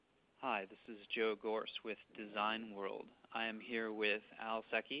Hi, this is Joe Gorse with Design World. I am here with Al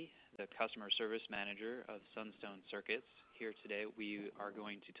Secchi, the Customer Service Manager of Sunstone Circuits. Here today we are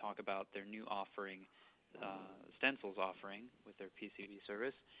going to talk about their new offering, Stencils offering with their PCB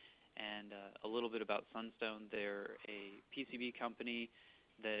service, and a little bit about Sunstone. They're a PCB company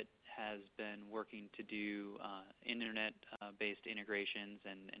that has been working to do internet-based integrations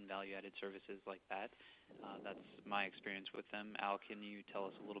and value-added services like that. That's my experience with them. Al, can you tell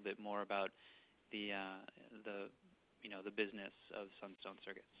us a little bit more about the business of Sunstone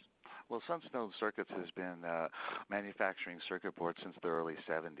Circuits? Well, Sunstone Circuits has been manufacturing circuit boards since the early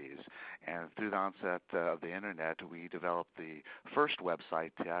 70s. And through the onset of the Internet, we developed the first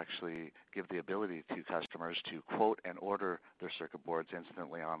website to actually give the ability to customers to quote and order their circuit boards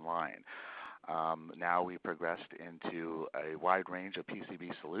instantly online. Now we progressed into a wide range of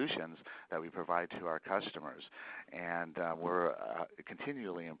PCB solutions that we provide to our customers. And we're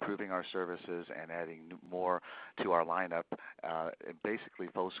continually improving our services and adding more to our lineup, basically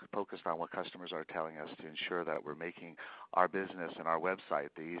focused on what customers are telling us to ensure that we're making our business and our website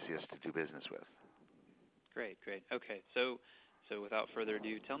the easiest to do business with. Great. Okay, so without further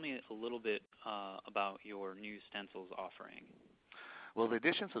ado, tell me a little bit about your new Stencils offering. Well, the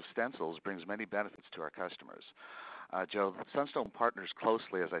additions of Stencils brings many benefits to our customers. Joe, Sunstone partners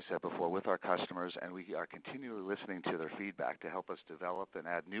closely, as I said before, with our customers, and we are continually listening to their feedback to help us develop and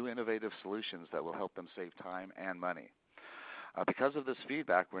add new innovative solutions that will help them save time and money. Because of this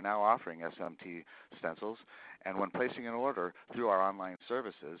feedback, we're now offering SMT Stencils, and when placing an order through our online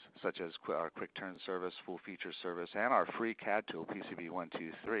services, such as our Quick Turn service, Full Feature service, and our free CAD tool,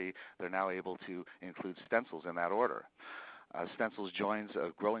 PCB123, they're now able to include Stencils in that order. Stencils joins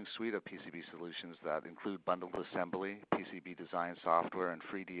a growing suite of PCB solutions that include bundled assembly, PCB design software, and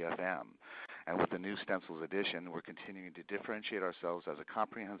FreeDFM. And with the new Stencils addition, we're continuing to differentiate ourselves as a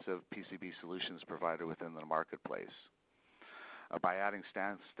comprehensive PCB solutions provider within the marketplace. By adding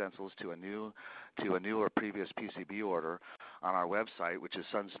Stencils to a new or previous PCB order on our website, which is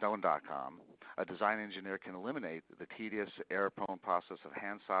sunstone.com, a design engineer can eliminate the tedious, error-prone process of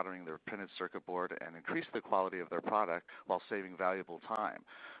hand soldering their printed circuit board and increase the quality of their product while saving valuable time,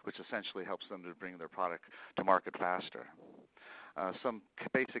 which essentially helps them to bring their product to market faster. Some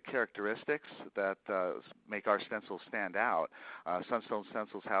basic characteristics that make our stencils stand out. Sunstone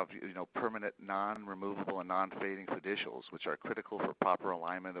stencils have permanent, non-removable, and non-fading fiducials, which are critical for proper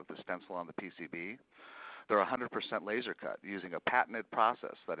alignment of the stencil on the PCB. They're 100% laser cut using a patented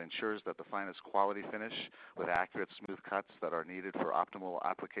process that ensures that the finest quality finish with accurate, smooth cuts that are needed for optimal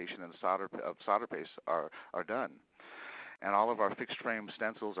application and solder paste are done. And all of our fixed frame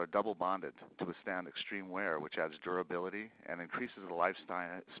stencils are double bonded to withstand extreme wear, which adds durability and increases the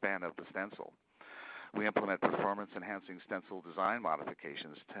lifespan of the stencil. We implement performance-enhancing stencil design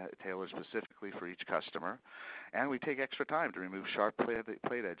modifications tailored specifically for each customer, and we take extra time to remove sharp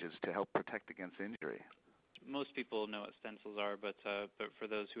plate edges to help protect against injury. Most people know what stencils are, but for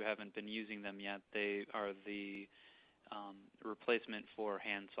those who haven't been using them yet, they are the replacement for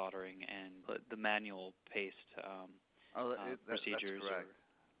hand soldering and the manual paste procedures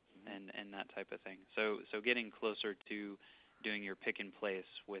and that type of thing. So getting closer to doing your pick and place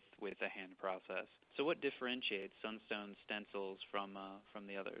with a hand process. So what differentiates Sunstone stencils from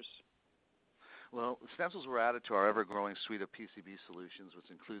the others? Well, stencils were added to our ever-growing suite of PCB solutions, which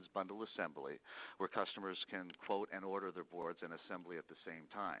includes bundle assembly, where customers can quote and order their boards and assembly at the same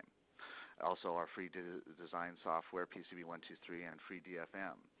time. Also, our free design software, PCB123, and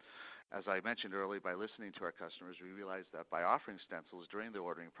FreeDFM. As I mentioned earlier, by listening to our customers, we realized that by offering stencils during the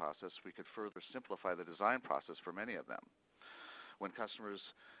ordering process, we could further simplify the design process for many of them. When customers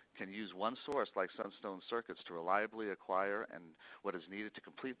can use one source like Sunstone Circuits to reliably acquire and what is needed to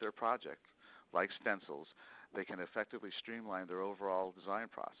complete their project, like stencils, they can effectively streamline their overall design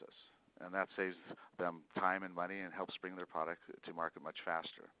process. And that saves them time and money and helps bring their product to market much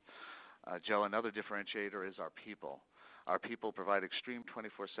faster. Joe, another differentiator is our people. Our people provide extreme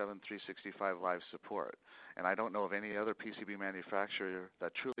 24/7, 365 live support. And I don't know of any other PCB manufacturer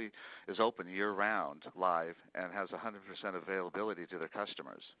that truly is open year-round, live, and has 100% availability to their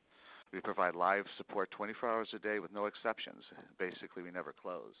customers. We provide live support 24 hours a day with no exceptions. Basically, we never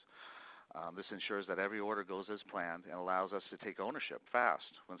close. This ensures that every order goes as planned and allows us to take ownership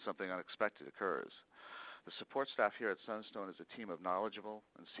fast when something unexpected occurs. The support staff here at Sunstone is a team of knowledgeable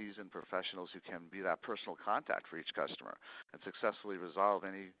and seasoned professionals who can be that personal contact for each customer and successfully resolve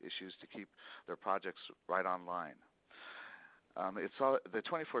any issues to keep their projects right online. The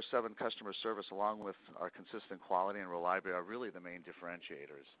 24/7 customer service, along with our consistent quality and reliability, are really the main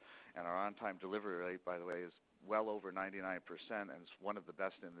differentiators. And our on-time delivery rate, by the way, is well over 99%, and it's one of the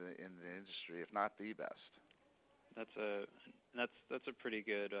best in the industry, if not the best. That's a pretty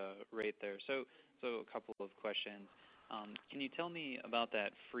good rate there. So a couple of questions. Can you tell me about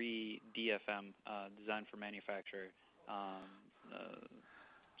that free DFM, Design for Manufacture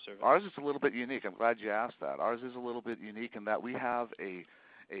service? Ours is a little bit unique. I'm glad you asked that. Ours is a little bit unique in that we have an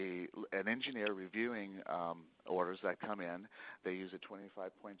engineer reviewing orders that come in. They use a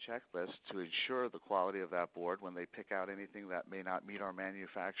 25-point checklist to ensure the quality of that board. When they pick out anything that may not meet our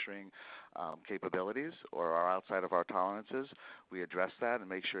manufacturing capabilities or are outside of our tolerances, we address that and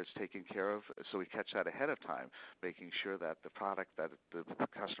make sure it's taken care of. So we catch that ahead of time, making sure that the product that the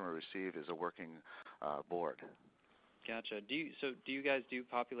customer receives is a working board. Gotcha. Do you guys do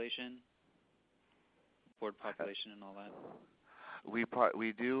board population and all that? We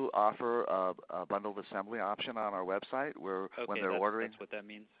do offer a bundled assembly option on our website where when they're ordering. That's what that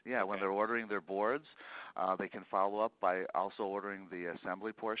means. Yeah, okay. When they're ordering their boards, they can follow up by also ordering the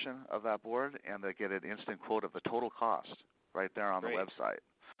assembly portion of that board, and they get an instant quote of the total cost right there on the website.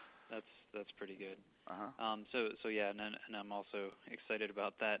 That's pretty good. Uh-huh. So yeah, and I'm also excited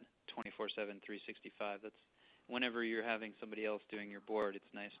about that 24/7, 365. That's whenever you're having somebody else doing your board,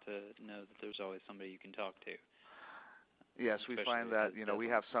 it's nice to know that there's always somebody you can talk to. Yes, we find that we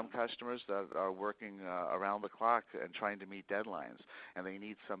have some customers that are working around the clock and trying to meet deadlines, and they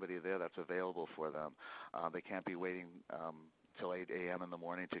need somebody there that's available for them. They can't be waiting till 8 a.m. in the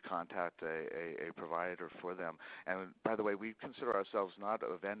morning to contact a provider for them. And by the way, we consider ourselves not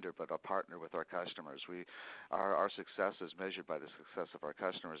a vendor but a partner with our customers. Our success is measured by the success of our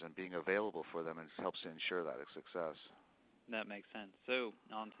customers, and being available for them helps to ensure that success. That makes sense. So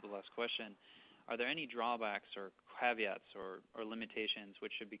on to the last question. Are there any drawbacks or caveats or limitations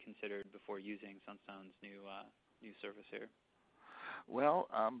which should be considered before using Sunstone's new service here? Well,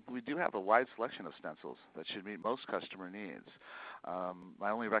 we do have a wide selection of stencils that should meet most customer needs.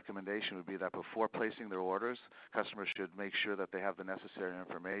 My only recommendation would be that before placing their orders, customers should make sure that they have the necessary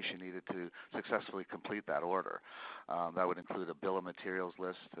information needed to successfully complete that order. That would include a bill of materials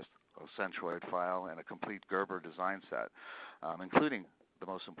list, a Centroid file, and a complete Gerber design set, including the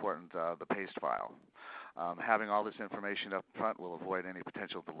most important, the paste file. Having all this information up front will avoid any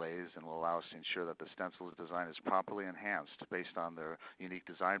potential delays and will allow us to ensure that the stencil's design is properly enhanced based on their unique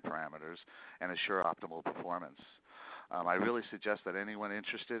design parameters and assure optimal performance. I really suggest that anyone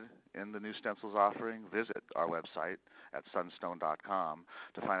interested in the new stencils offering visit our website at sunstone.com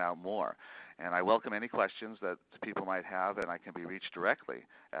to find out more. And I welcome any questions that people might have, and I can be reached directly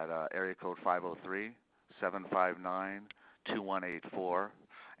at area code 503-759-2184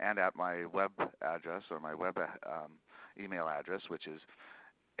 and at my web address or my web email address, which is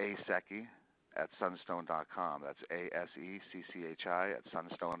asecchi@sunstone.com. That's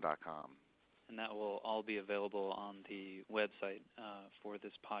ASECCHI@sunstone.com. And that will all be available on the website for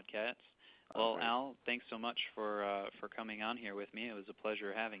this podcast. Well, Okay. Al, thanks so much for coming on here with me. It was a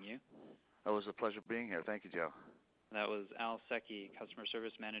pleasure having you. It was a pleasure being here. Thank you, Joe. That was Al Secchi, Customer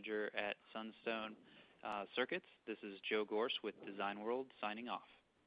Service Manager at Sunstone Circuits. This is Joe Gorse with Design World signing off.